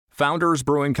Founders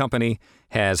Brewing Company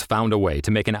has found a way to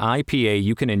make an IPA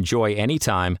you can enjoy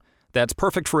anytime that's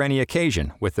perfect for any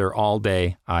occasion with their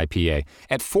all-day IPA.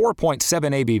 At 4.7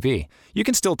 ABV, you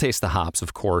can still taste the hops,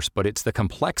 of course, but it's the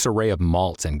complex array of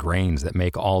malts and grains that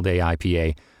make all-day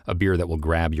IPA a beer that will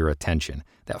grab your attention.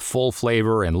 That full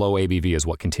flavor and low ABV is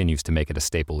what continues to make it a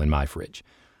staple in my fridge.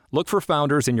 Look for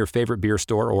Founders in your favorite beer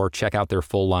store or check out their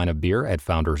full line of beer at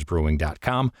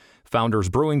foundersbrewing.com. Founders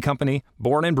Brewing Company,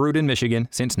 born and brewed in Michigan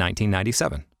since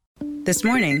 1997. This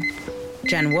morning,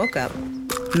 Jen woke up,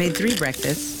 made 3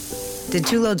 breakfasts, did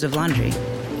 2 loads of laundry,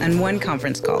 and 1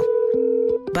 conference call.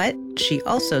 But she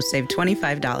also saved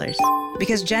 $25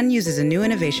 because Jen uses a new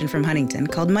innovation from Huntington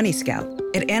called Money Scout.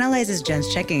 It analyzes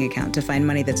Jen's checking account to find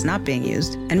money that's not being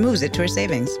used and moves it to her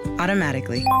savings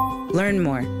automatically. Learn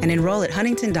more and enroll at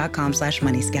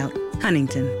huntington.com/moneyscout.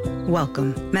 Huntington.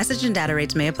 Welcome. Message and data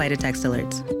rates may apply to text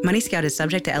alerts. Money Scout is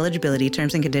subject to eligibility,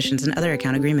 terms and conditions, and other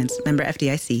account agreements. Member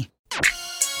FDIC.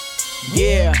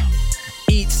 Yeah.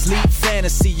 Eat, sleep,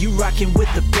 fantasy. You rockin'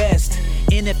 with the best.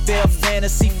 NFL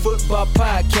Fantasy Football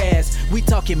Podcast. We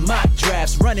talking mock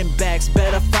drafts, running backs.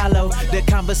 Better follow the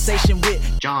conversation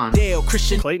with John, Dale,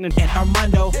 Christian, Clayton, and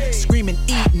Armando. Screaming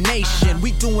Eat Nation.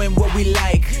 We doing what we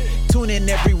like. Tune in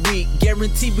every week.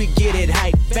 Guarantee we get it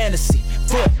hype. Fantasy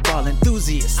football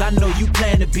enthusiasts. I know you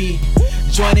plan to be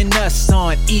joining us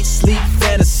on Eat, Sleep,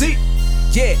 Fantasy.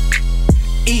 Yeah.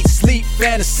 Eat, Sleep,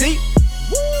 Fantasy.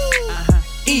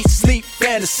 Eat, Sleep,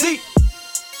 Fantasy.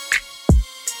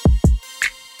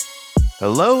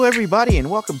 Hello, everybody,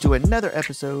 and welcome to another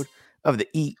episode of the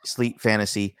Eat, Sleep,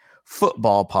 Fantasy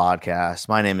Football Podcast.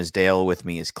 My name is Dale. With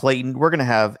me is Clayton. We're going to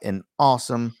have an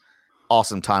awesome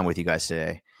time with you guys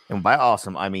today. And by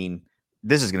awesome, I mean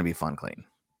this is going to be fun, Clayton.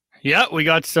 Yeah, we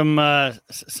got some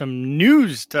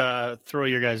news to throw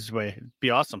your guys' way. It'd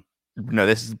be awesome. No,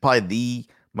 this is probably the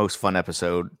most fun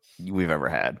episode we've ever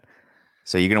had.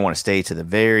 So you're going to want to stay to the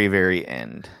very, very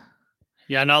end.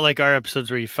 Yeah, not like our episodes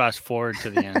where you fast forward to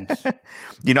the end.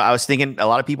 You know, I was thinking a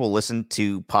lot of people listen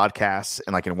to podcasts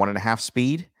in like in 1.5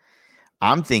 speed.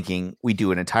 I'm thinking we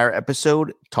do an entire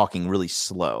episode talking really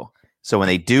slow. So when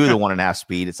they do the 1.5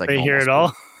 speed, it's like they hear it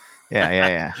all.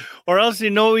 Yeah. Or else, we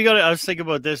got to, I was thinking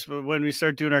about this, but when we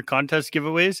start doing our contest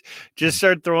giveaways, just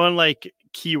start throwing like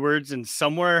keywords in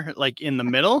somewhere like in the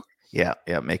middle. Yeah.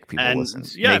 Make people listen.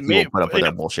 Yeah, make people put up with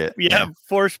their bullshit. Yeah,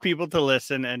 force people to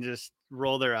listen and just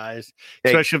roll their eyes,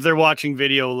 especially if they're watching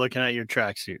video looking at your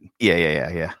tracksuit.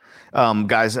 Yeah.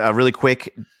 Guys, really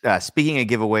quick, speaking of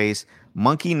giveaways,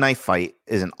 Monkey Knife Fight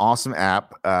is an awesome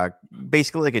app,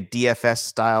 basically like a DFS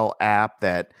style app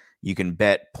that you can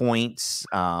bet points,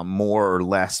 more or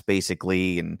less,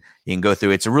 basically, and you can go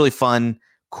through. It's a really fun,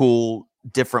 cool,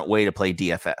 different way to play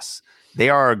DFS. They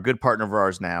are a good partner of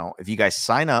ours now. If you guys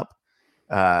sign up,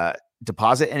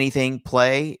 deposit anything,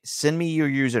 play, send me your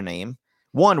username.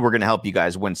 One, we're going to help you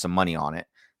guys win some money on it.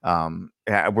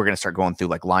 We're going to start going through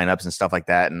like lineups and stuff like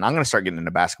that. And I'm going to start getting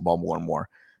into basketball more and more.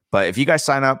 But if you guys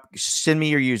sign up, send me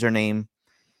your username.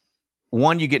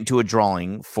 One, you get into a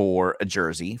drawing for a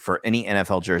jersey, for any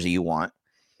NFL jersey you want.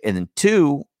 And then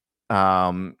 2,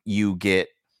 you get,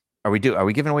 are we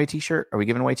giving away a t-shirt? Are we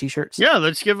giving away t-shirts? Yeah,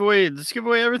 let's give away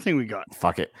everything we got.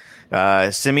 Fuck it.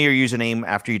 Send me your username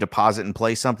after you deposit and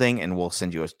play something, and we'll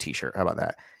send you a t-shirt. How about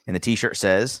that? And the t-shirt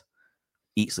says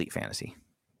Eat, Sleep, Fantasy.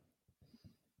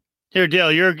 Here,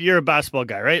 Dale, you're a basketball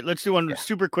guy, right? Let's do one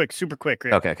super quick.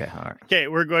 Right? Okay. All right. Okay,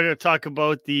 we're going to talk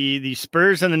about the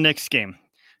Spurs and the Knicks game.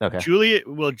 Okay.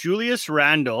 Julius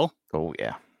Randle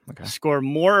score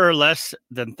more or less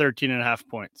than 13.5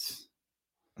 points?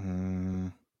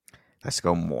 Let's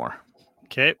go more.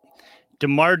 Okay.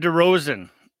 DeMar DeRozan,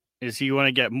 is he going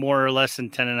to get more or less than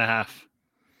 10.5?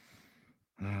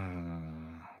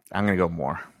 I'm going to go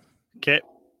more. Okay.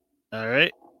 All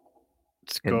right.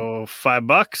 Let's go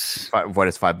 $5. What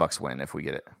does $5 win if we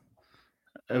get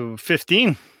it?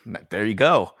 15. There you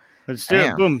go. Let's do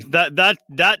it. Boom.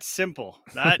 That's simple.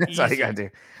 That's all you gotta do.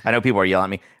 I know people are yelling at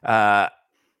me.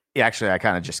 Yeah, actually, I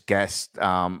kind of just guessed.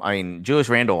 I mean, Julius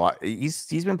Randle, he's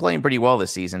been playing pretty well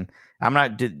this season.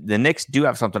 The Knicks do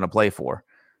have something to play for.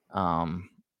 I'm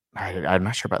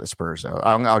not sure about the Spurs though.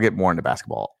 I'll get more into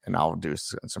basketball and I'll do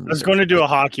some. I was going to do a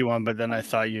hockey one, but then I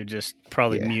thought you'd just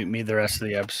probably mute me the rest of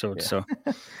the episode. Yeah. So,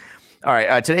 all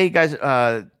right, today, guys,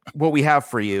 what we have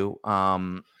for you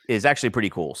is actually pretty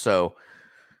cool. So,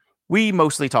 we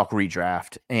mostly talk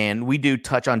redraft, and we do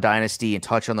touch on Dynasty and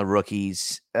touch on the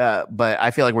rookies, but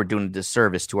I feel like we're doing a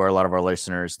disservice to a lot of our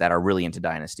listeners that are really into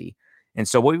Dynasty. And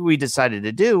so what we decided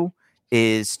to do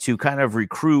is to kind of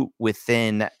recruit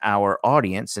within our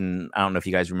audience. And I don't know if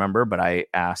you guys remember, but I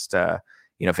asked,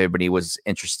 if anybody was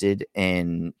interested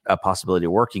in a possibility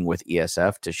of working with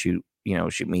ESF, to shoot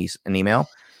me an email.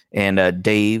 And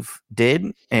Dave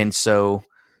did. And so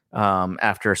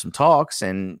after some talks,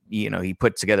 and he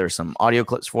put together some audio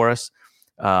clips for us.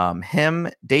 Him,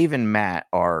 Dave, and Matt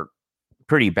are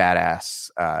pretty badass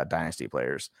Dynasty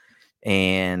players.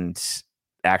 And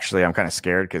actually, I'm kind of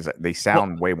scared because they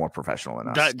sound way more professional than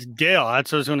us. Dale,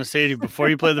 that's what I was going to say to you before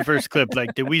you play the first clip.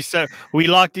 Like, did we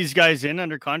lock these guys in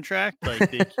under contract?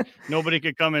 Like, nobody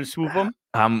could come and swoop them?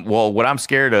 Well, what I'm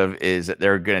scared of is that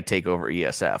they're going to take over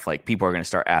ESF. Like, people are going to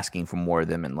start asking for more of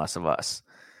them and less of us.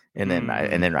 And then I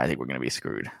think we're going to be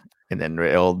screwed. And then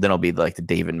it'll be like the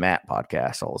Dave and Matt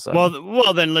podcast all of a sudden.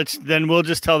 Well, then we'll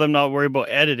just tell them not worry about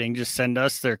editing. Just send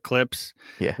us their clips.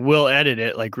 Yeah, we'll edit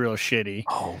it like real shitty.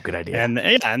 Oh, good idea.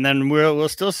 And then we'll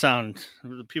still sound.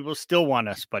 People still want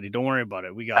us, buddy. Don't worry about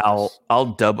it. We got this. I'll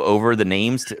dub over the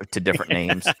names to different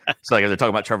names. So like if they're talking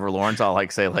about Trevor Lawrence, I'll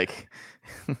like say like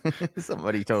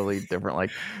somebody totally different, like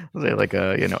say like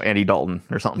Andy Dalton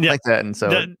or something like that. And so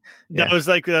that was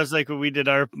like when we did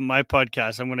my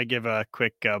podcast. I'm going to give a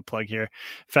quick plug here.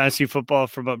 Fantasy football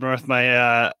from up north.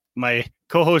 My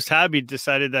co-host Habby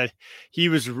decided that he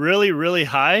was really, really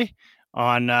high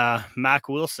on Mac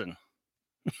Wilson.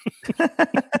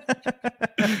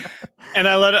 And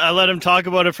I let him talk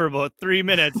about it for about 3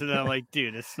 minutes, and then I'm like,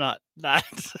 dude, it's not that.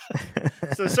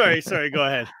 So sorry, go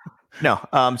ahead. No.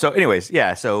 So anyways,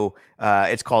 yeah. So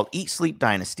it's called Eat Sleep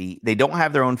Dynasty. They don't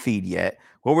have their own feed yet.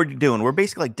 What we're doing, we're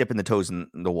basically like dipping the toes in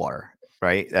the water,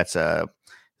 right? That's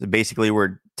basically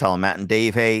we're telling Matt and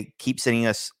Dave, hey, keep sending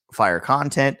us fire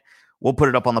content. We'll put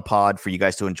it up on the pod for you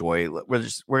guys to enjoy. We're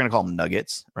gonna call them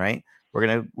nuggets, right?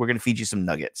 We're gonna feed you some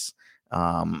nuggets.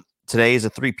 Today is a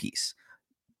 3-piece.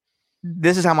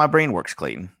 This is how my brain works,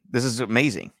 Clayton. This is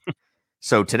amazing.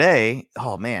 So today,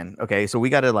 oh man, okay. So we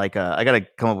gotta I gotta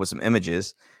come up with some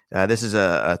images. This is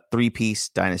a 3-piece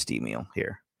Dynasty meal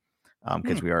here,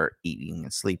 because we are eating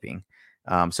and sleeping.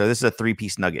 So this is a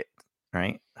 3-piece nugget,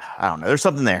 right? I don't know. There's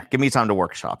something there. Give me time to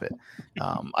workshop it.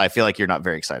 I feel like you're not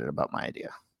very excited about my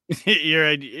idea. Your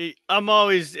idea. I'm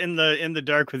always in the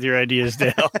dark with your ideas,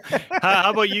 Dale. How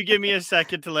about you give me a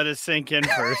second to let it sink in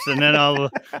first, and then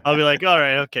I'll be like, all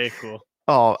right, okay, cool.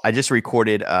 Oh, I just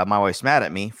recorded. My wife's mad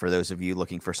at me. For those of you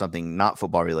looking for something not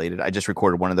football related, I just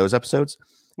recorded one of those episodes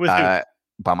by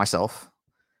myself.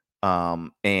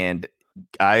 And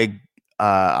I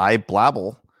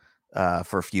blabble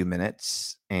for a few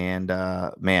minutes, and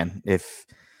man, if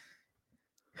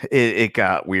it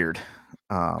got weird.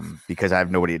 Because I have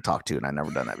nobody to talk to, and I've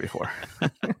never done that before.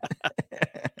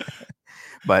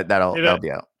 But that'll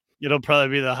be out. It'll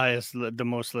probably be the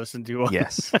most listened to one.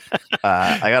 Yes.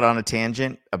 I got on a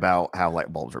tangent about how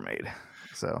light bulbs are made.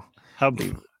 So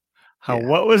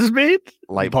what was made?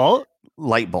 Light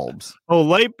bulbs. Oh,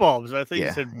 light bulbs. I think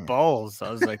you said balls.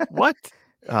 I was like, what?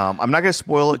 I'm not going to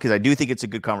spoil it because I do think it's a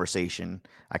good conversation.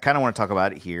 I kind of want to talk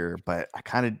about it here, but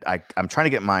I'm trying to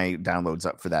get my downloads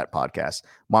up for that podcast.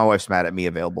 My wife's mad at me.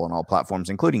 Available on all platforms,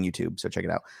 including YouTube. So check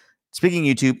it out. Speaking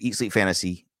of YouTube, Eat Sleep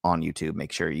Fantasy on YouTube.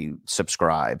 Make sure you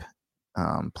subscribe.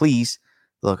 Please.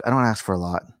 Look, I don't ask for a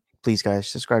lot. Please, guys,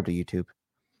 subscribe to YouTube.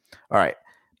 All right.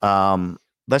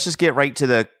 Let's just get right to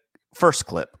the first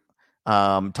clip.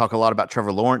 Talk a lot about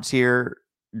Trevor Lawrence here.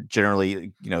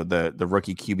 Generally, the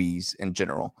rookie QBs in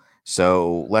general.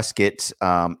 So let's get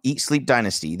Eat Sleep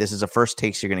Dynasty. This is the first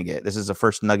taste you're going to get. This is the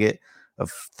first nugget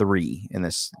of 3 in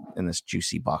this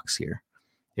juicy box here.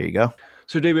 Here you go.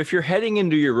 So, Dave, if you're heading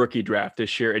into your rookie draft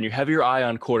this year and you have your eye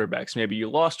on quarterbacks, maybe you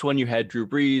lost one, you had Drew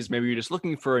Brees, maybe you're just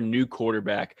looking for a new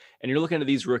quarterback, and you're looking at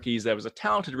these rookies, that was a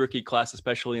talented rookie class,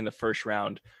 especially in the first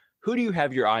round. Who do you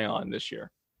have your eye on this year?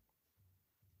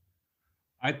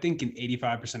 I think in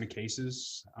 85% of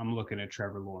cases, I'm looking at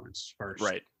Trevor Lawrence first.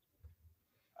 Right.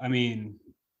 I mean,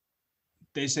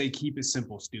 they say keep it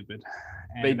simple, stupid.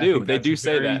 And they do. They do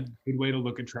say that. Good way to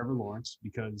look at Trevor Lawrence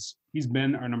because he's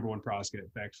been our number 1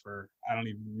 prospect for I don't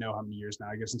even know how many years now.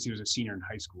 I guess since he was a senior in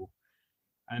high school.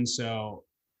 And so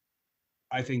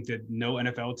I think that no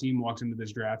NFL team walks into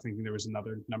this draft thinking there was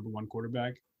another number 1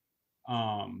 quarterback.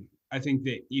 I think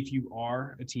that if you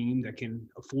are a team that can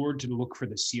afford to look for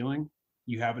the ceiling,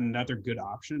 you have another good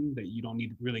option that you don't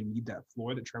really need that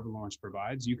floor that Trevor Lawrence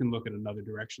provides. You can look at another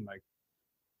direction like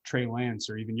Trey Lance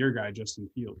or even your guy, Justin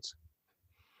Fields.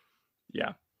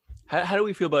 Yeah. How do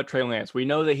we feel about Trey Lance? We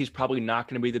know that he's probably not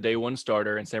going to be the day 1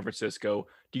 starter in San Francisco.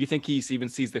 Do you think he even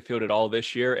sees the field at all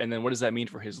this year? And then what does that mean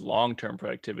for his long-term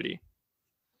productivity?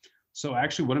 So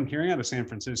actually what I'm hearing out of San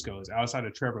Francisco is outside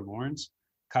of Trevor Lawrence,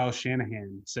 Kyle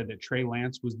Shanahan said that Trey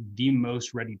Lance was the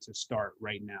most ready to start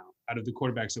right now out of the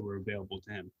quarterbacks that were available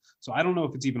to him. So I don't know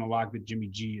if it's even a lock that Jimmy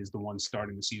G is the one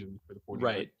starting the season for the 49ers.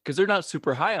 Right, because they're not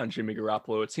super high on Jimmy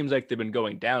Garoppolo. It seems like they've been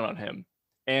going down on him.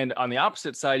 And on the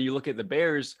opposite side, you look at the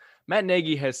Bears, Matt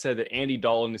Nagy has said that Andy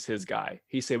Dalton is his guy.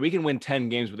 He said, we can win 10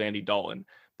 games with Andy Dalton.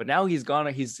 But now he's gone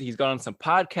on some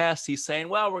podcasts. He's saying,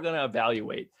 well, we're going to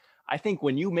evaluate. I think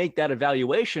when you make that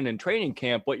evaluation in training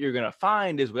camp, what you're going to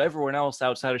find is what everyone else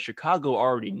outside of Chicago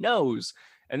already knows.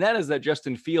 And that is that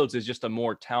Justin Fields is just a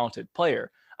more talented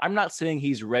player. I'm not saying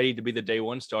he's ready to be the day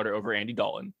one starter over Andy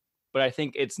Dalton, but I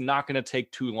think it's not going to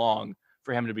take too long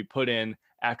for him to be put in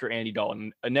after Andy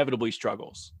Dalton inevitably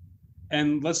struggles.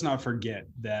 And let's not forget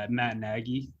that Matt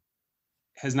Nagy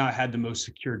has not had the most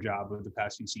secure job of the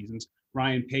past few seasons.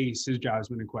 Ryan Pace, his job has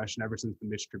been in question ever since the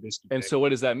Mitch Trubisky And pick. so what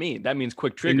does that mean? That means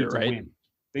quick trigger, right?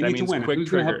 They That need to means win. quick Who's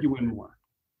going to help trigger. you win more?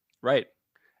 Right.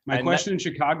 My question in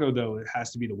Chicago, though, it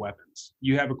has to be the weapons.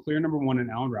 You have a clear number one in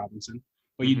Allen Robinson,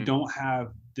 but you don't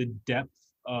have the depth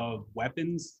of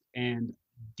weapons and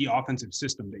the offensive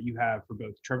system that you have for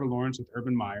both Trevor Lawrence with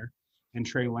Urban Meyer and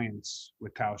Trey Lance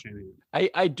with Kyle Shanahan.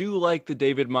 I do like the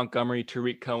David Montgomery,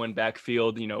 Tariq Cohen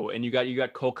backfield, and you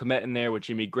got Cole Kmet in there with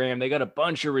Jimmy Graham. They got a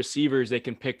bunch of receivers they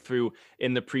can pick through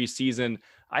in the preseason.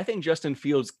 I think Justin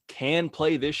Fields can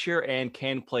play this year and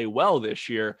can play well this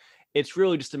year. It's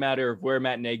really just a matter of where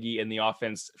Matt Nagy and the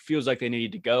offense feels like they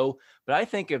need to go. But I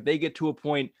think if they get to a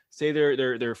point, say they're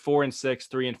 4-6,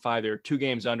 3-5, they're 2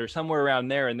 games under, somewhere around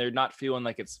there, and they're not feeling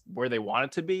like it's where they want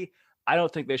it to be, I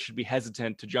don't think they should be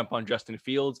hesitant to jump on Justin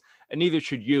Fields, and neither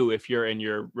should you if you're in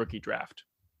your rookie draft.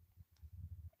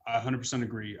 I 100%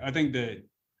 agree. I think that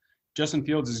Justin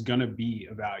Fields is going to be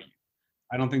a value.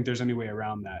 I don't think there's any way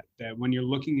around that. That when you're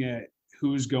looking at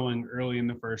who's going early in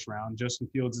the first round, Justin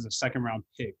Fields is a second-round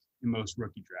pick in most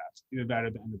rookie drafts, either that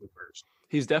at the end of the first.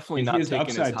 He's definitely and not he has the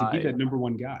taken as upside high. to be that number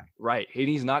one guy. Right. And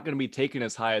he's not going to be taken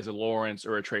as high as a Lawrence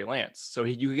or a Trey Lance. So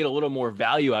you can get a little more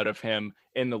value out of him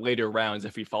in the later rounds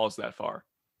if he falls that far.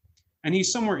 And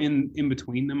he's somewhere in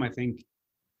between them, I think.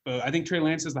 I think Trey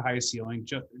Lance is the highest ceiling.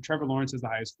 Trevor Lawrence is the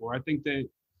highest floor. I think that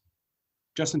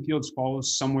Justin Fields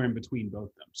falls somewhere in between both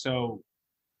of them. So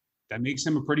that makes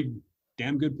him a pretty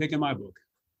damn good pick in my book.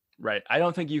 Right. I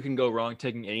don't think you can go wrong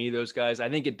taking any of those guys. I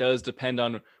think it does depend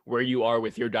on where you are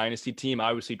with your dynasty team.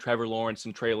 Obviously, Trevor Lawrence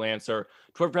and Trey Lance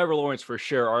Trevor Lawrence for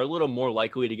sure are a little more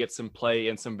likely to get some play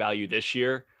and some value this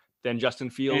year than Justin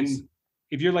Fields. And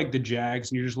if you're like the Jags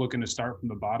and you're just looking to start from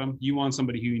the bottom, you want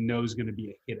somebody who you know is going to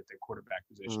be a hit at the quarterback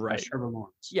position. Right. That's Trevor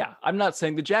Lawrence. Yeah. I'm not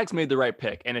saying the Jags made the right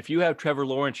pick. And if you have Trevor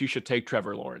Lawrence, you should take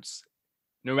Trevor Lawrence,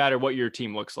 no matter what your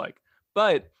team looks like.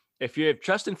 But if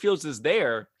Justin Fields is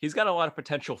there, he's got a lot of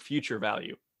potential future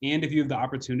value. And if you have the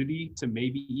opportunity to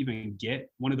maybe even get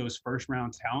one of those first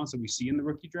round talents that we see in the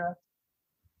rookie draft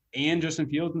and Justin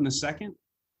Fields in the second,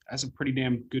 that's a pretty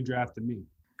damn good draft to me.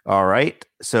 All right.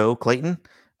 So Clayton,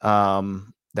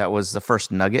 that was the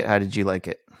first nugget. How did you like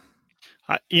it?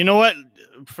 You know what?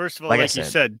 First of all, like you said,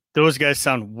 said, those guys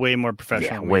sound way more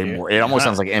professional. Yeah, way more. It almost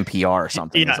sounds like NPR or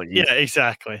something. Yeah, It's like,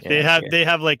 exactly. Yeah, they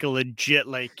have like a legit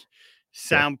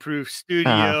soundproof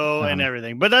studio and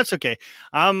everything, but that's okay.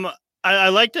 I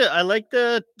like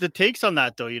the takes on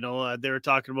that though. They were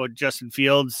talking about Justin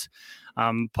Fields,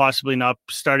 possibly not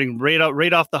starting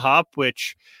right off the hop,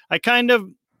 which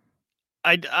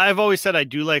I've always said I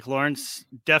do like Lawrence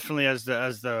definitely as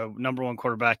the number one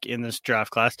quarterback in this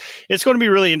draft class. It's going to be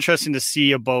really interesting to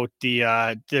see about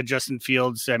the Justin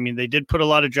Fields. I mean, they did put a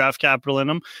lot of draft capital in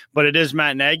him, but it is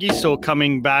Matt Nagy, so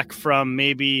coming back from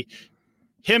maybe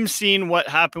him seeing what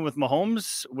happened with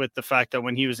Mahomes, with the fact that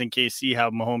when he was in KC,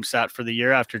 how Mahomes sat for the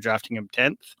year after drafting him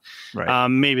 10th. right.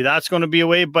 Maybe that's going to be a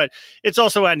way, but it's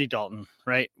also Andy Dalton,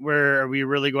 right? Where are we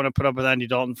really going to put up with Andy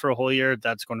Dalton for a whole year?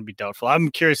 That's going to be doubtful.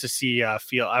 I'm curious to see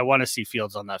I want to see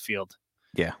Fields on that field.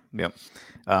 Yeah. Yep.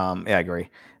 Yeah, I agree.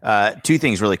 2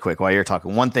 things really quick while you're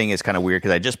talking. One thing is kind of weird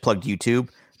because I just plugged YouTube,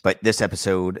 but this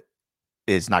episode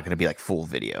is not going to be like full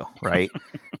video, right?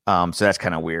 So that's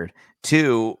kind of weird.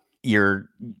 2,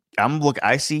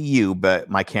 I see you, but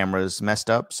my camera's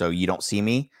messed up, so you don't see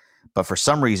me. But for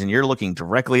some reason, you're looking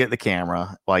directly at the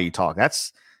camera while you talk.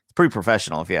 That's pretty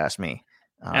professional, if you ask me.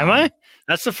 Am I?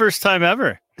 That's the first time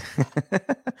ever.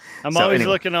 I'm always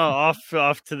looking off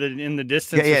to in the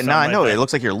distance. Yeah. No, I know. It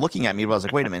looks like you're looking at me, but I was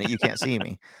like, wait a minute, you can't see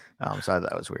me. So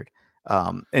that was weird.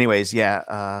 Anyways,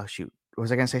 yeah. Shoot,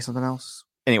 was I gonna say something else?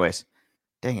 Anyways,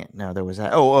 dang it. No, there was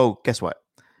that. Oh, guess what?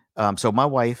 So my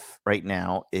wife right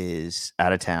now is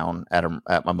out of town at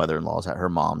my mother-in-law's, at her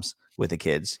mom's with the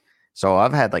kids. So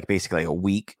I've had basically a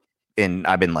week and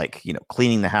I've been like,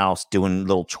 cleaning the house, doing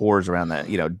little chores around that,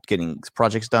 getting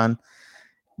projects done.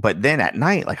 But then at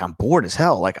night, like I'm bored as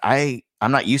hell. Like I'm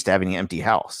not used to having an empty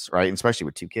house, right? And especially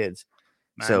with 2 kids.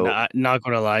 Man, So not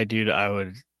gonna lie, dude, I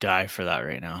would die for that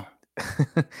right now.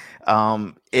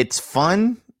 it's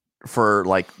fun for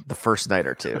like the first night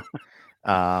or two.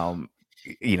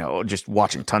 Just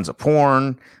watching tons of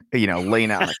porn,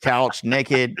 laying out on the couch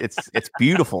naked. It's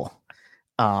beautiful.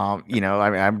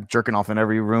 I'm jerking off in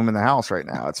every room in the house right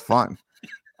now. It's fun.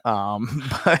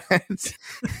 But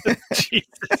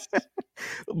Jesus.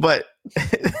 But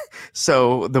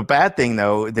so the bad thing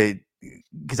though,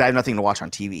 because I have nothing to watch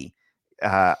on TV,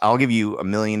 I'll give you $1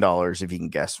 million if you can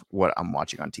guess what I'm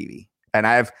watching on TV. And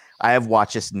I have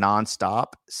watched this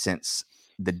nonstop since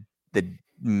the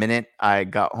minute I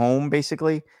got home.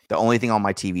 Basically, the only thing on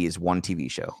my TV is one TV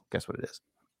show. Guess what it is?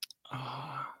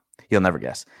 You'll never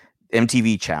guess.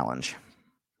 MTV Challenge.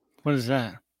 What is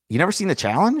that? You never seen the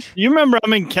Challenge? You remember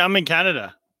I'm in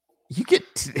Canada. You get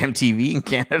MTV in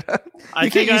Canada. I you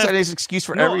think can't use that as an excuse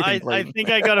for everything. I think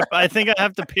I think I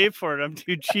have to pay for it. I'm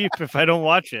too cheap if I don't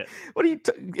watch it. What are you?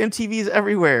 MTV is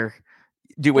everywhere.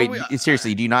 Wait,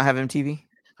 seriously, do you not have MTV?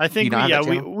 I think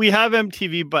we have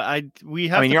MTV, but we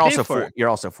have. I mean, you're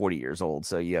also 40 years old,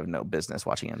 so you have no business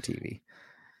watching MTV.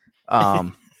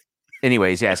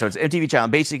 Anyways, yeah. So it's MTV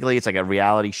Challenge. Basically, it's like a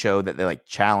reality show that they like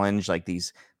challenge like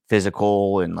these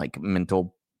physical and like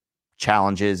mental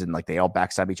challenges, and like they all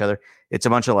backstab each other. It's a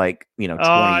bunch of like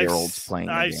 20-year-olds playing.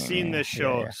 I've seen this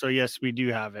show, so yes, we do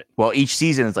have it. Well, each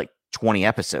season is like 20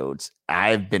 episodes.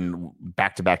 I've been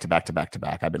back to back.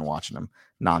 I've been watching them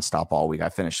nonstop all week. I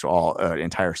finished all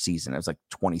entire season. It was like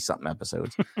 20 something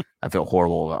episodes. I feel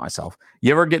horrible about myself.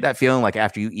 You ever get that feeling like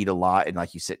after you eat a lot and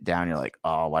like you sit down, you're like,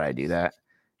 oh, why'd I do that?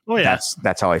 Oh yeah,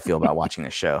 that's how I feel about watching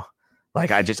this show.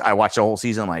 Like I watched the whole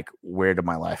season. Like, where did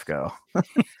my life go?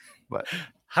 But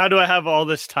how do I have all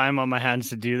this time on my hands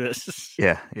to do this?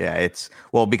 Yeah. It's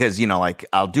because like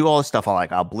I'll do all this stuff.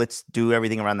 I'll blitz, do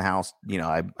everything around the house.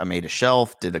 I made a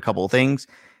shelf, did a couple of things,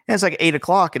 and it's like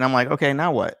 8:00, and I'm like, okay,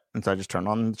 now what? And so I just turn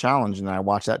on the challenge, and I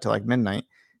watch that till like midnight,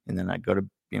 and then I go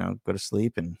to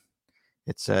sleep, and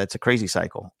it's a crazy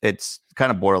cycle. It's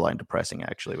kind of borderline depressing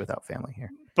actually without family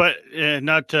here. But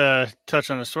not to touch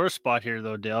on a sore spot here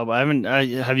though, Dale. But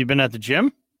have you been at the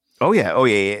gym? Oh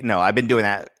yeah. No, I've been doing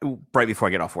that right before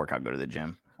I get off work. I'll go to the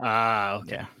gym.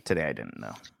 Okay. Yeah. Today I didn't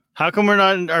know. How come we're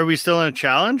not? Are we still in a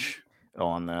challenge? Oh,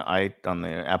 on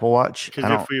the Apple Watch.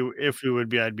 Because if we would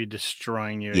be, I'd be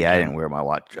destroying you. Yeah, again. I didn't wear my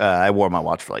watch. I wore my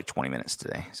watch for like 20 minutes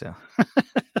today. So.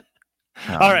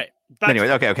 All right. Anyway,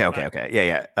 okay.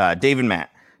 Yeah. Dave and Matt.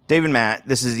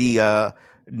 This is the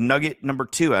nugget number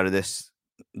 2 out of this.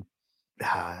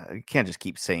 You can't just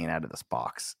keep saying out of this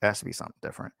box. It has to be something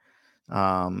different.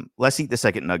 Let's eat the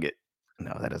second nugget.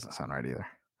 No, that doesn't sound right either.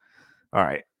 All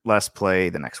right, let's play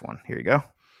the next one. Here you go.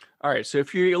 All right, so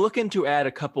if you're looking to add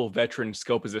a couple veteran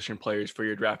skill position players for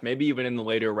your draft, maybe even in the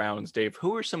later rounds, Dave,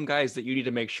 who are some guys that you need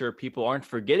to make sure people aren't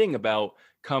forgetting about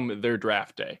come their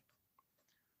draft day?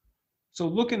 So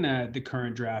looking at the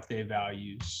current draft day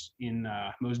values in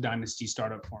most Dynasty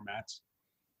startup formats,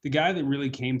 the guy that really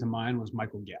came to mind was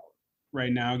Michael Gallup.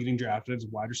 Right now getting drafted as a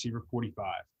wide receiver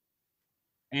 45.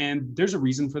 And there's a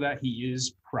reason for that. He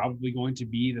is probably going to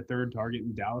be the third target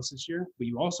in Dallas this year. But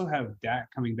you also have Dak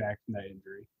coming back from that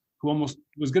injury, who almost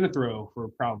was going to throw for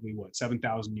probably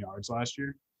 7,000 yards last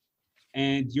year.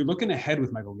 And you're looking ahead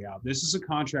with Michael Gallup. This is a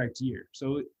contract year.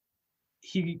 So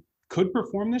he could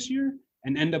perform this year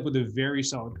and end up with a very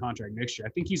solid contract next year.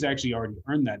 I think he's actually already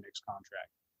earned that next contract.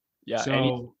 Yeah.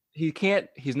 So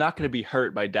he's not going to be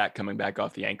hurt by Dak coming back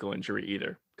off the ankle injury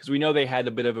either, because we know they had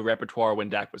a bit of a repertoire when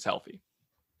Dak was healthy.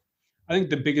 I think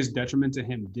the biggest detriment to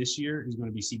him this year is going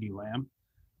to be CeeDee Lamb.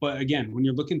 But again, when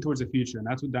you're looking towards the future, and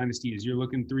that's what Dynasty is, you're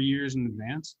looking 3 years in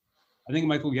advance. I think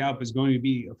Michael Gallup is going to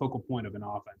be a focal point of an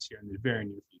offense here in the very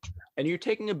near future. And you're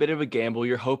taking a bit of a gamble.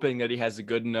 You're hoping that he has a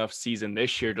good enough season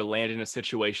this year to land in a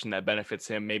situation that benefits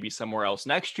him maybe somewhere else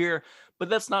next year. But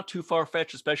that's not too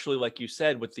far-fetched, especially like you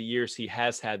said, with the years he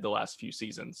has had the last few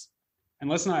seasons. And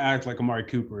let's not act like Amari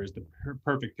Cooper is the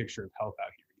perfect picture of health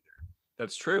out here either.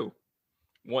 That's true.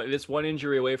 This one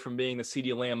injury away from being the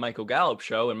CeeDee Lamb Michael Gallup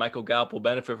show, and Michael Gallup will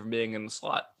benefit from being in the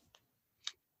slot.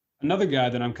 Another guy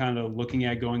that I'm kind of looking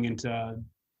at going into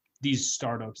these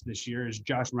startups this year is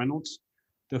Josh Reynolds,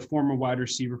 the former wide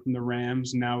receiver from the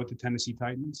Rams, now with the Tennessee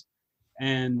Titans.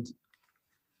 And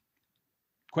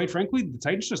quite frankly, the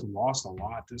Titans just lost a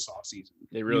lot this offseason.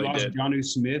 They really did. You lost Jonnu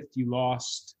Smith. You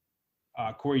lost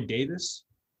Corey Davis.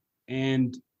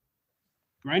 And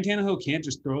Ryan Tannehill can't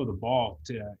just throw the ball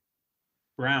to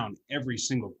Brown every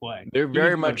single play. They're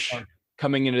very much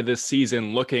coming into this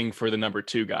season looking for the number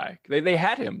 2 guy. They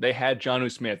had him. They had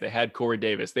Jonnu Smith. They had Corey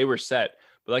Davis. They were set.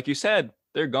 But like you said,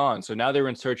 they're gone. So now they're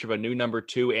in search of a new number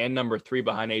 2 and number 3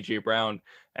 behind A.J. Brown.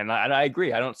 And I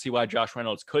agree. I don't see why Josh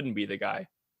Reynolds couldn't be the guy.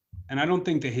 And I don't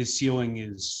think that his ceiling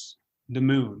is the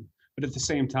moon. But at the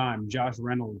same time, Josh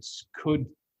Reynolds could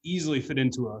easily fit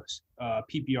into a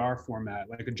PPR format,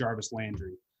 like a Jarvis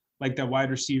Landry, like that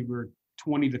wide receiver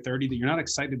 20 to 30 that you're not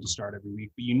excited to start every week,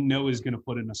 but you know is going to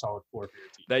put in a solid 4 for your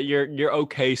team. That you're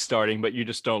okay starting, but you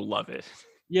just don't love it.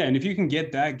 Yeah, and if you can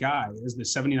get that guy as the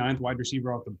 79th wide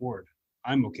receiver off the board,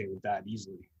 I'm okay with that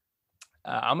easily.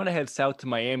 I'm going to head south to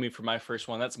Miami for my first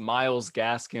one. That's Myles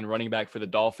Gaskin, running back for the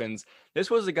Dolphins. This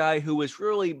was a guy who was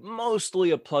really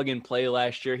mostly a plug and play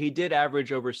last year. He did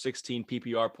average over 16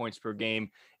 PPR points per game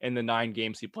in the 9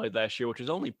 games he played last year, which is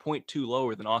only 0.2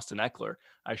 lower than Austin Eckler,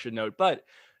 I should note. But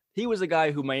he was a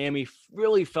guy who Miami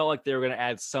really felt like they were going to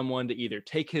add someone to either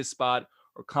take his spot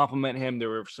or compliment him. There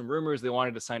were some rumors they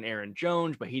wanted to sign Aaron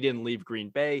Jones, but he didn't leave Green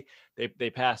Bay. They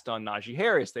passed on Najee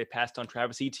Harris. They passed on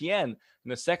Travis Etienne. In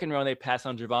the second round, they passed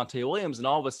on Javonte Williams. And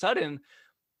all of a sudden,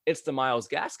 it's the Myles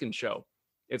Gaskin show.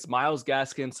 It's Myles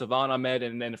Gaskin, Savon Ahmed,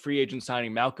 and then a free agent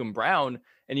signing Malcolm Brown.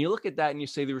 And you look at that and you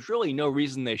say there's really no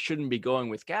reason they shouldn't be going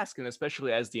with Gaskin,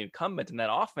 especially as the incumbent in that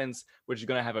offense, which is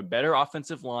going to have a better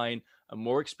offensive line, a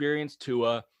more experienced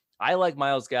Tua. I like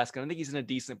Myles Gaskin. I think he's in a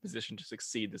decent position to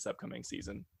succeed this upcoming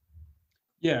season.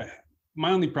 Yeah.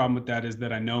 My only problem with that is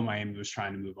that I know Miami was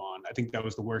trying to move on. I think that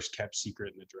was the worst kept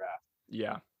secret in the draft.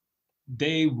 Yeah.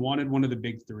 They wanted one of the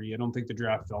big 3. I don't think the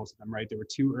draft fell to them, right? They were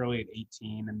too early at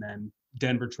 18, and then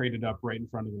Denver traded up right in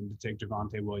front of them to take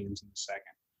Javonte Williams in the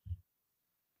second.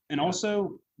 And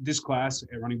also, this class at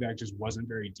running back just wasn't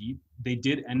very deep. They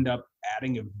did end up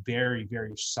adding a very,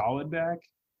 very solid back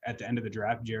at the end of the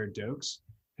draft, Jared Dokes,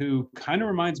 who kind of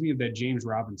reminds me of that James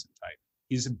Robinson type.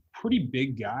 He's a pretty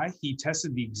big guy. He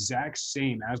tested the exact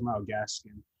same as Myles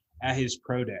Gaskin at his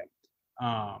pro day.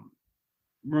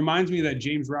 Reminds me of that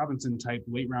James Robinson type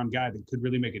late round guy that could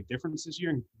really make a difference this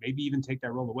year and maybe even take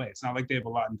that role away. It's not like they have a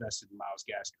lot invested in Myles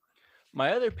Gaskin.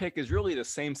 My other pick is really the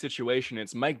same situation.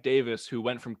 It's Mike Davis, who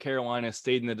went from Carolina,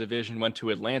 stayed in the division, went to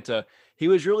Atlanta. He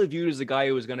was really viewed as a guy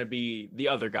who was going to be the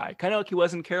other guy, kind of like he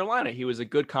was in Carolina. He was a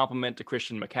good complement to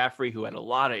Christian McCaffrey, who had a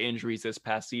lot of injuries this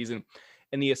past season.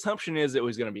 And the assumption is it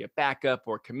was going to be a backup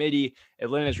or committee.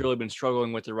 Atlanta's really been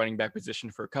struggling with the running back position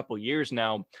for a couple years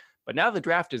now. But now the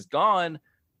draft is gone,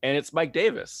 and it's Mike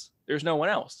Davis. There's no one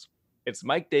else. It's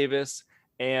Mike Davis,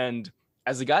 and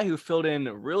as a guy who filled in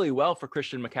really well for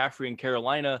Christian McCaffrey in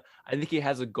Carolina, I think he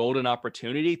has a golden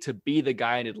opportunity to be the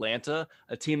guy in Atlanta,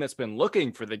 a team that's been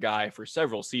looking for the guy for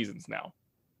several seasons now.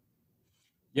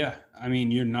 Yeah, I mean,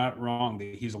 you're not wrong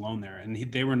that he's alone there. And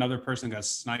they were another person that got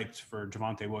sniped for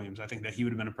Javonte Williams. I think that he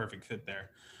would have been a perfect fit there.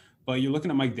 But you're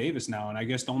looking at Mike Davis now, and I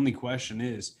guess the only question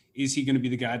is he going to be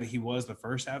the guy that he was the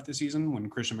first half of the season when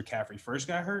Christian McCaffrey first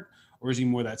got hurt, or is he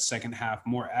more that second half,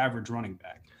 more average running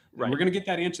back? Right. We're going to get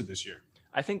that answer this year.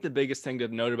 I think the biggest thing to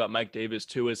note about Mike Davis,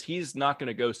 too, is he's not going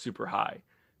to go super high.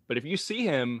 But if you see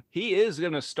him, he is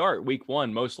going to start week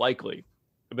 1, most likely.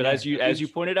 But yeah, as you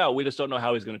pointed out, we just don't know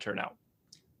how he's going to turn out.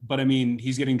 But, I mean,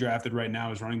 he's getting drafted right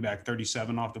now as running back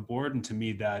 37 off the board. And to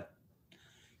me, that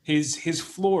his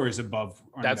floor is above.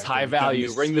 That's high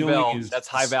value. Ring the bell. That's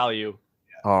high value.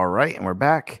 Yeah. All right. And we're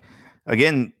back.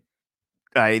 Again,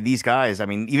 these guys, I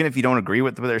mean, even if you don't agree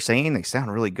with what they're saying, they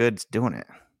sound really good doing it.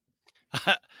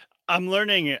 I'm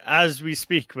learning as we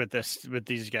speak with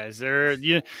these guys. Their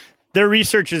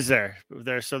research is there,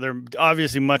 so they're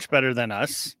obviously much better than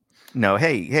us. No,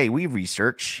 hey, we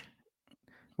research.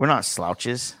 We're not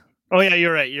slouches. Oh yeah,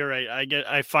 you're right.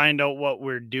 I find out what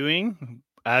we're doing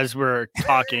as we're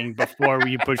talking before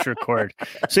we push record.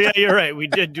 So yeah, you're right. We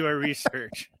did do our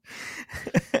research.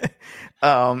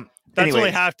 That's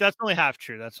only half true.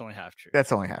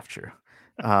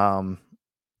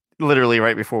 Literally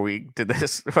right before we did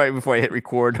this, right before I hit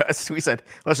record, we said,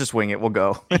 let's just wing it. We'll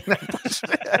go. Push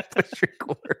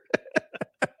record.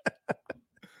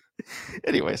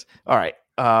 Anyways. All right.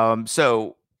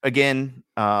 So again,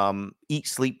 Eat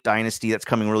Sleep Dynasty, that's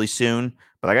coming really soon.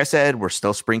 But like I said, we're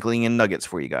still sprinkling in nuggets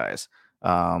for you guys.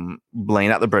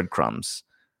 Laying out the breadcrumbs,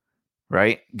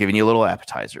 right? Giving you little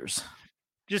appetizers.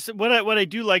 Just what I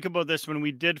do like about this, when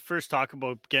we did first talk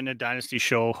about getting a Dynasty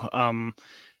show,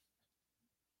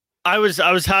 I was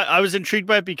intrigued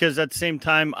by it because at the same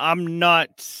time, I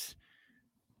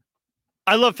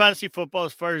love fantasy football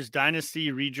as far as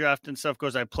Dynasty, redraft, and stuff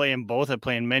goes. I play in both. I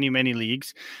play in many, many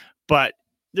leagues, but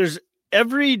there's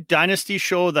every Dynasty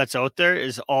show that's out there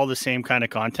is all the same kind of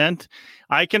content.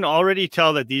 I can already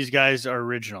tell that these guys are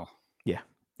original. Yeah.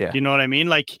 Yeah. Do you know what I mean?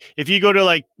 Like if you go to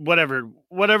like whatever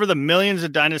the millions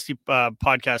of Dynasty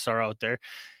podcasts are out there,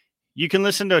 you can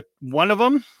listen to one of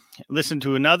them, listen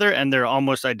to another, and they're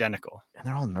almost identical. And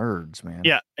they're all nerds, man.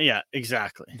 Yeah,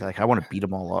 exactly. They're like, I want to beat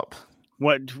them all up.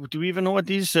 What do we even know what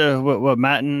these what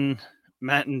Matt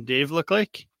and Dave look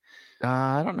like?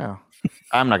 I don't know.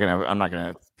 I'm not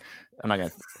gonna.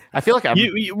 I feel like I'm.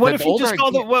 What if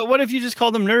you just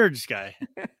call them nerds, guy?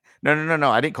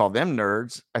 No. I didn't call them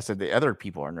nerds. I said the other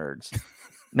people are nerds.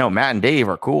 No, Matt and Dave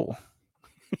are cool.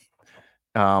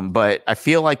 But I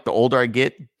feel like the older I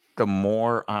get, the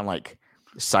more I'm like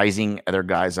sizing other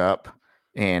guys up,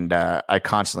 and I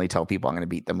constantly tell people I'm going to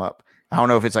beat them up. I don't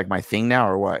know if it's like my thing now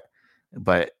or what,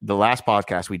 but the last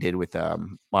podcast we did with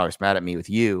while I was mad at me with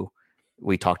you,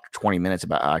 we talked 20 minutes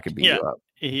about how I could beat you up.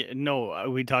 No,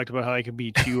 we talked about how I could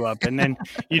beat you up, and then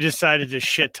you decided to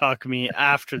shit talk me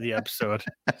after the episode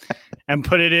and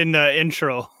put it in the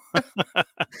intro. Well,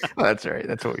 that's right.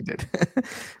 That's what we did.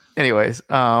 Anyways,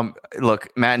 look,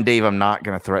 Matt and Dave, I'm not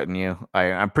going to threaten you.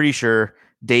 I'm pretty sure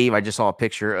Dave. I just saw a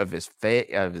picture of his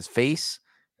face.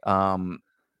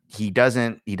 He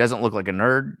doesn't look like a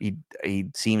nerd. He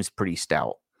seems pretty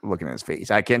stout looking at his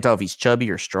face. I can't tell if he's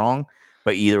chubby or strong,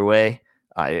 but either way,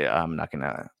 I'm not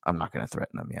gonna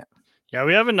threaten him yet. Yeah,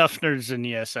 we have enough nerds in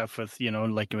ESF with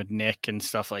like with Nick and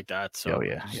stuff like that. So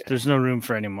there's no room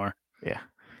for any more. Yeah.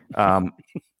 All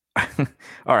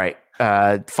right.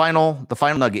 The final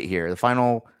nugget here. The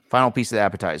final piece of the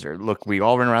appetizer. Look, we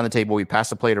all run around the table. We pass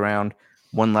the plate around.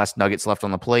 One last nugget's left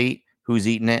on the plate. Who's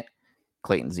eating it?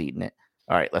 Clayton's eating it.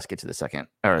 All right, let's get to the third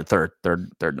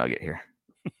nugget here.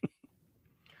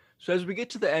 So as we get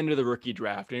to the end of the rookie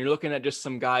draft and you're looking at just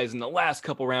some guys in the last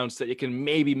couple rounds that you can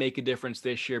maybe make a difference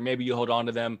this year, maybe you hold on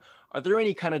to them. Are there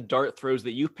any kind of dart throws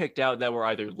that you picked out that were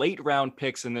either late round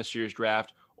picks in this year's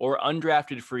draft or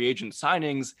undrafted free agent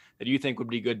signings that you think would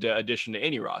be good addition to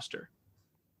any roster?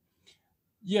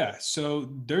 Yeah, so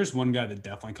there's one guy that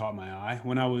definitely caught my eye.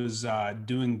 When I was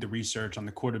doing the research on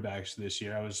the quarterbacks this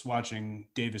year, I was watching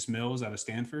Davis Mills out of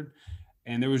Stanford,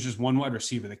 and there was just one wide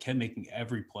receiver that kept making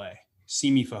every play.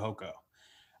 Simi Fehoko,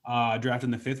 drafted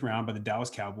in the 5th round by the Dallas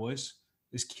Cowboys.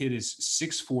 This kid is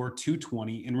 6'4",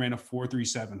 220, and ran a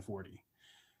 4.37 40.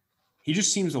 He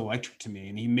just seems electric to me,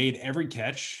 and he made every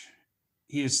catch.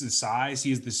 He has the size, he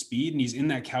has the speed, and he's in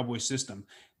that Cowboy system.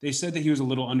 They said that he was a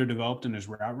little underdeveloped in his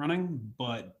route running,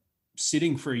 but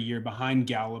sitting for a year behind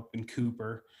Gallup and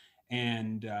Cooper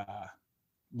and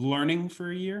learning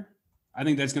for a year, I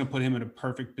think that's going to put him in a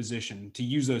perfect position to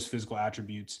use those physical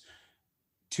attributes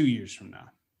 2 years from now.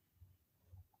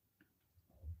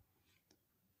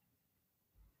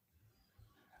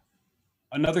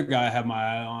 Another guy I have my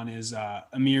eye on is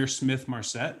Amir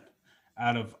Smith-Marset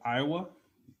out of Iowa,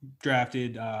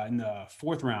 drafted in the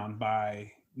 4th round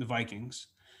by the Vikings.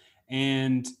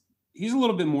 And he's a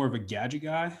little bit more of a gadget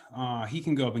guy. He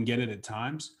can go up and get it at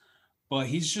times, but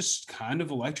he's just kind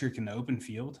of electric in the open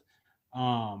field.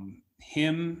 I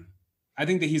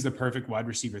think that he's the perfect wide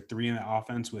receiver 3 in the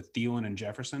offense with Thielen and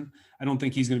Jefferson. I don't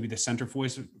think he's going to be the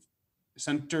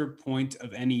center point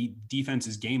of any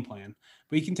defense's game plan,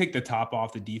 but he can take the top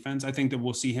off the defense. I think that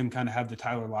we'll see him kind of have the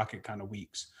Tyler Lockett kind of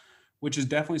weeks, which is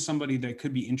definitely somebody that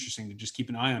could be interesting to just keep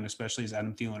an eye on, especially as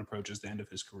Adam Thielen approaches the end of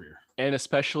his career. And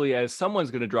especially as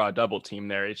someone's going to draw a double team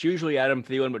there. It's usually Adam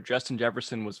Thielen, but Justin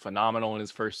Jefferson was phenomenal in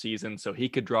his first season, so he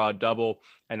could draw a double,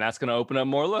 and that's going to open up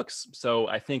more looks. So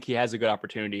I think he has a good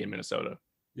opportunity in Minnesota.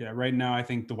 Yeah, right now I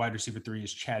think the wide receiver 3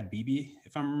 is Chad Beebe,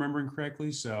 if I'm remembering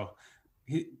correctly. So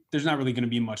there's not really going to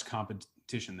be much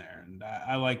competition there, and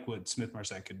I like what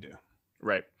Smith-Marset could do.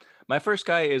 Right. My first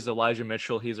guy is Elijah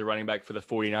Mitchell. He's a running back for the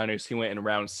 49ers. He went in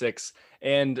round 6.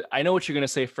 And I know what you're going to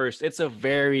say first. It's a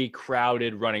very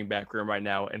crowded running back room right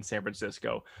now in San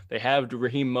Francisco. They have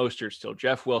Raheem Mostert still,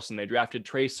 Jeff Wilson. They drafted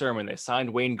Trey Sermon. They signed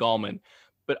Wayne Gallman.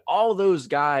 But all those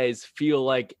guys feel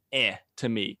like to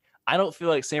me. I don't feel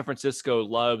like San Francisco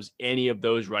loves any of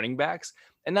those running backs.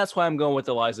 And that's why I'm going with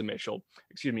Elijah Mitchell.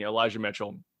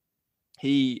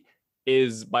 He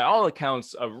is, by all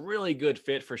accounts, a really good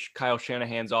fit for Kyle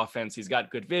Shanahan's offense. He's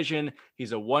got good vision.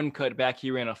 He's a one-cut back.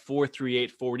 He ran a 4.38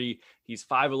 40. He's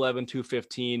 5'11",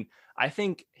 215. I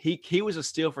think he was a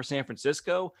steal for San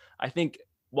Francisco. I think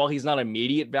while he's not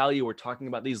immediate value, we're talking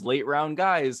about these late-round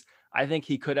guys, I think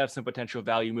he could have some potential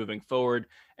value moving forward,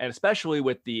 and especially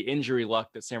with the injury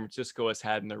luck that San Francisco has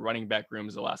had in their running back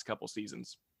rooms the last couple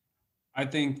seasons. I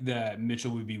think that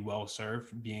Mitchell would be well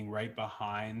served being right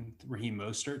behind Raheem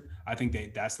Mostert. I think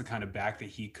that's the kind of back that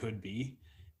he could be.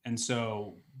 And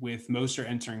so with Mostert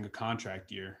entering a contract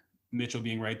year, Mitchell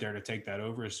being right there to take that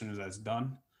over as soon as that's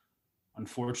done,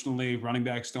 Unfortunately, running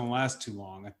backs don't last too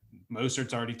long.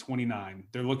 Mostert's already 29.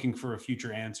 They're looking for a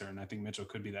future answer, and I think Mitchell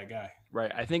could be that guy.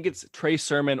 Right. I think it's Trey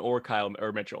Sermon or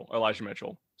Elijah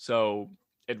Mitchell. So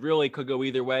it really could go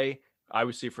either way.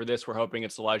 Obviously, for this, we're hoping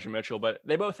it's Elijah Mitchell, but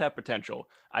they both have potential.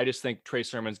 I just think Trey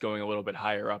Sermon's going a little bit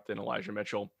higher up than Elijah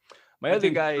Mitchell. I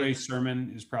think Trey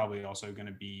Sermon is probably also going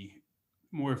to be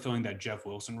more filling that Jeff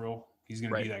Wilson role. He's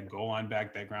going to be that goal line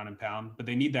back, that ground and pound, but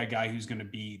they need that guy who's going to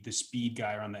be the speed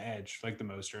guy on the edge, like the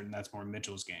Mostert, and that's more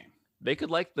Mitchell's game. They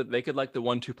could like the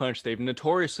 1-2 punch. They've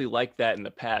notoriously liked that in the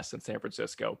past in San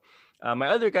Francisco. My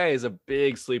other guy is a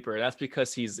big sleeper, and that's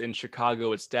because he's in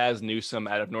Chicago. It's Daz Newsome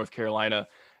out of North Carolina,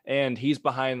 and he's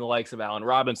behind the likes of Allen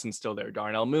Robinson still there,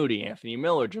 Darnell Mooney, Anthony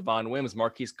Miller, Javon Wims,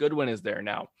 Marquise Goodwin is there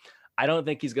now. I don't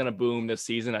think he's going to boom this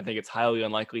season. I think it's highly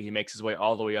unlikely he makes his way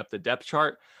all the way up the depth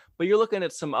chart. But you're looking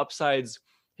at some upsides.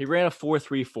 He ran a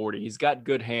 4.3 40. He's got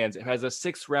good hands. It has a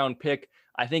 6th round pick.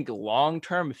 I think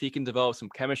long-term, if he can develop some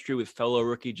chemistry with fellow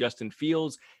rookie Justin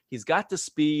Fields, he's got the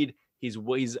speed. He's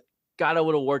got a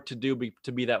little work to do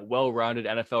to be that well-rounded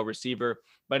NFL receiver.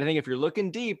 But I think if you're looking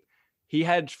deep, he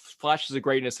had flashes of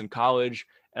greatness in college.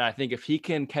 And I think if he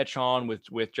can catch on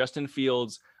with Justin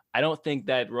Fields, I don't think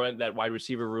that wide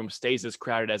receiver room stays as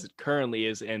crowded as it currently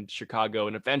is in Chicago.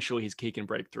 And eventually he can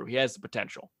break through. He has the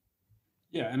potential.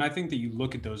 Yeah, and I think that you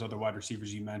look at those other wide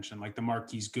receivers you mentioned, like the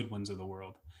Marquise Goodwins of the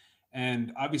world.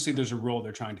 And obviously there's a role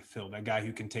they're trying to fill, that guy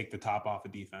who can take the top off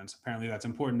of defense. Apparently that's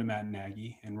important to Matt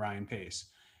Nagy and Ryan Pace.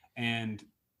 And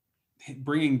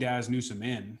bringing Daz Newsome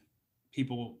in,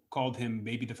 people called him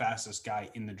maybe the fastest guy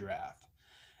in the draft.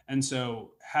 And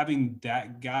so having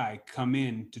that guy come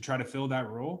in to try to fill that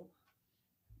role,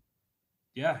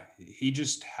 yeah, he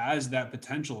just has that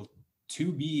potential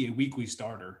to be a weekly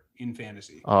starter in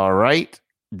fantasy. All right.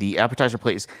 The appetizer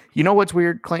plates. You know what's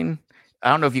weird, Clayton? I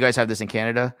don't know if you guys have this in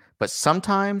Canada, but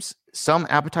sometimes some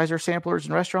appetizer samplers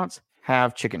in restaurants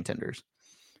have chicken tenders.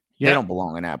 Yeah. They don't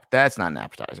belong in That's not an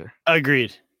appetizer.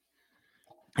 Agreed.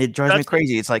 It drives me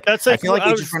crazy. It's like, I feel like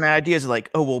they just run ideas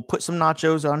like, oh, we'll put some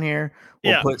nachos on here.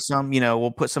 We'll put some,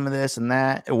 we'll put some of this and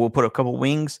that. And we'll put a couple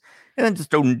wings and then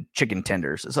just throw chicken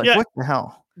tenders. It's like, what the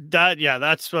hell?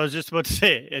 That's what I was just about to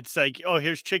say. It's like, oh,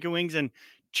 here's chicken wings and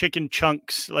chicken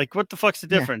chunks. Like, what the fuck's the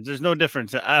difference? There's no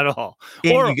difference at all.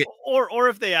 Or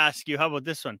if they ask you, how about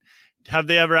this one? Have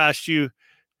they ever asked you,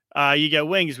 you get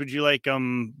wings, would you like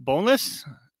boneless?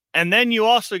 And then you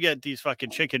also get these fucking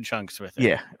chicken chunks with it.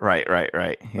 Yeah, right.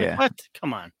 Yeah. Like, what?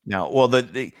 Come on. No, well,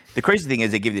 the crazy thing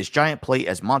is they give you this giant plate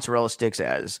as mozzarella sticks,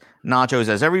 as nachos,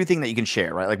 as everything that you can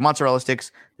share, right? Like mozzarella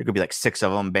sticks, there could be like 6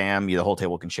 of them. Bam, the whole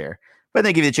table can share. But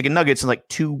they give you the chicken nuggets and like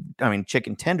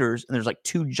chicken tenders, and there's like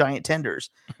 2 giant tenders.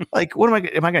 Like, am I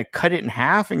going to cut it in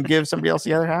half and give somebody else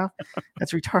the other half?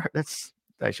 That's retarded.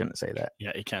 I shouldn't say that.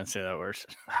 Yeah, you can't say that worse.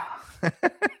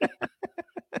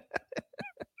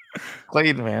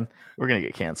 Clayton, man, we're gonna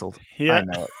get canceled. Yeah, I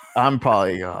know it. I'm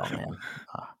probably. Oh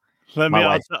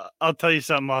man, I'll tell you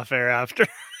something off air after.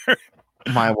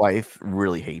 My wife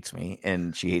really hates me,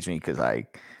 and she hates me because I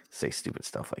say stupid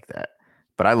stuff like that.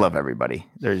 But I love everybody.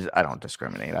 I don't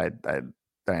discriminate.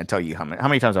 I tell you how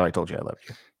many times have I told you I love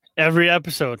you? Every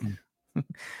episode. All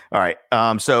right.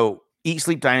 So Eat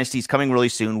Sleep Dynasty is coming really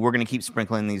soon. We're gonna keep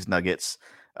sprinkling these nuggets.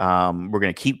 We're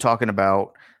gonna keep talking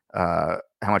about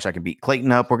how much I can beat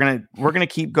Clayton up. We're gonna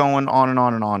keep going on and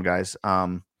on and on, guys.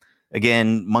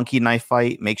 Again, Monkey Knife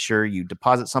Fight. Make sure you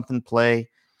deposit something, play,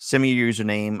 send me your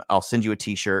username. I'll send you a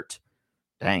t-shirt.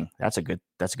 Dang, that's a good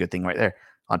thing right there.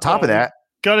 On top of that,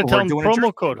 gotta tell them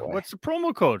promo code. What's the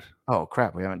promo code? Oh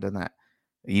crap, we haven't done that.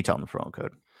 You tell them the promo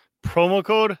code. Promo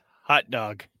code hot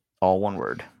dog. All one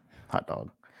word. Hot dog.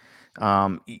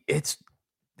 I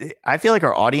feel like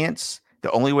our audience, the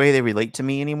only way they relate to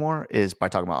me anymore is by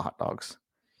talking about hot dogs.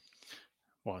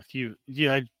 Well, did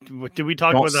we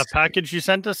talk about that package you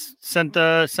sent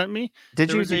me?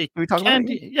 Did we talk about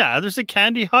it? Yeah, there's a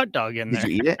candy hot dog in there.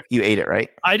 Did you eat it? You ate it, right?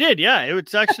 I did. Yeah, it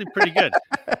was actually pretty good.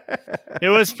 It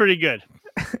was pretty good.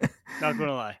 Not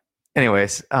gonna lie.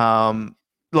 Anyways,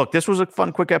 look, this was a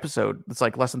fun, quick episode. It's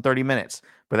like less than 30 minutes,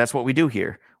 but that's what we do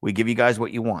here. We give you guys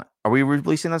what you want. Are we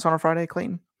releasing this on a Friday,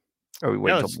 Clayton? Or are we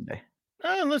waiting until Monday?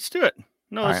 Let's do it.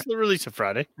 No, let's release it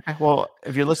Friday. Okay, well,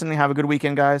 if you're listening, have a good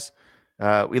weekend, guys.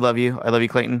 We love you. I love you,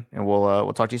 Clayton, and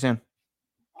we'll talk to you soon.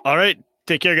 All right.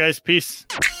 Take care, guys. Peace.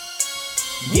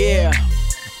 Yeah.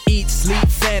 Eat, sleep,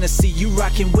 fantasy. You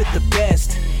rocking with the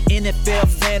best. NFL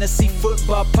Fantasy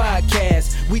Football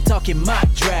Podcast. We talking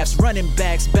mock drafts, running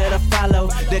backs. Better follow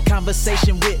the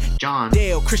conversation with John,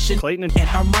 Dale, Christian, Clayton, and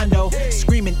Armando.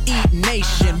 Screaming Eat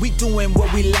Nation. We doing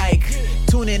what we like.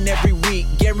 Tune in every week.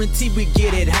 Guarantee we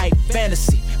get it hype.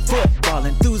 Fantasy football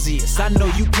enthusiast, I know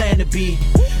you plan to be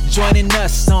joining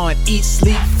us on Eat,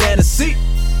 Sleep, Fantasy.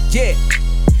 Yeah,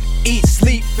 Eat,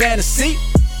 Sleep, Fantasy.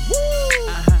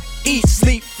 Eat,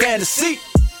 Sleep, Fantasy.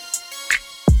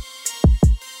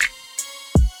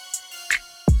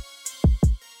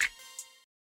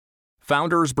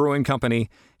 Founders Brewing Company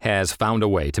has found a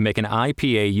way to make an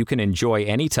IPA you can enjoy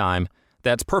anytime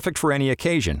that's perfect for any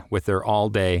occasion with their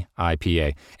all-day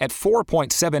IPA. At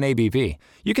 4.7 ABV,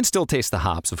 you can still taste the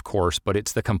hops, of course, but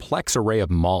it's the complex array of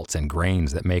malts and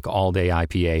grains that make all-day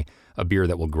IPA a beer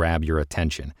that will grab your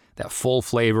attention. That full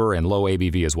flavor and low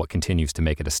ABV is what continues to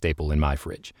make it a staple in my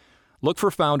fridge. Look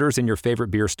for Founders in your favorite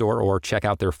beer store or check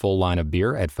out their full line of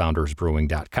beer at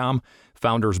foundersbrewing.com.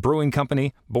 Founders Brewing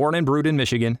Company, born and brewed in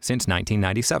Michigan since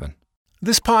 1997.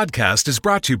 This podcast is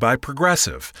brought to you by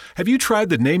Progressive. Have you tried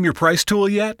the Name Your Price tool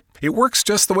yet? It works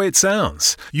just the way it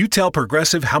sounds. You tell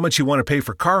Progressive how much you want to pay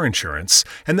for car insurance,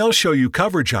 and they'll show you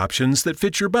coverage options that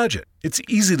fit your budget. It's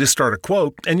easy to start a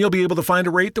quote, and you'll be able to find a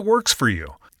rate that works for you.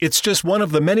 It's just one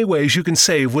of the many ways you can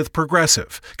save with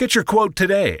Progressive. Get your quote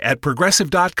today at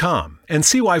Progressive.com and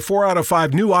see why 4 out of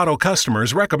 5 new auto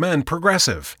customers recommend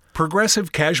Progressive.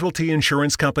 Progressive Casualty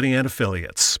Insurance Company and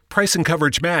Affiliates. Price and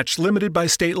coverage match limited by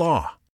state law.